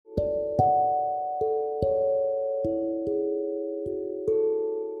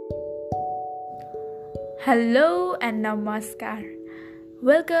Hello and namaskar.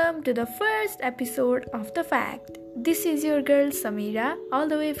 Welcome to the first episode of The Fact. This is your girl Samira, all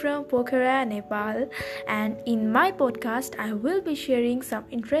the way from Pokhara, Nepal, and in my podcast, I will be sharing some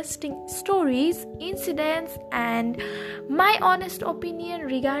interesting stories, incidents, and my honest opinion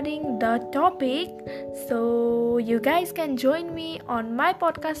regarding the topic. So, you guys can join me on my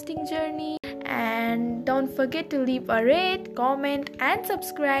podcasting journey. And don't forget to leave a rate, comment, and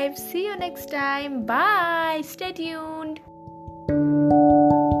subscribe. See you next time. Bye. Stay tuned.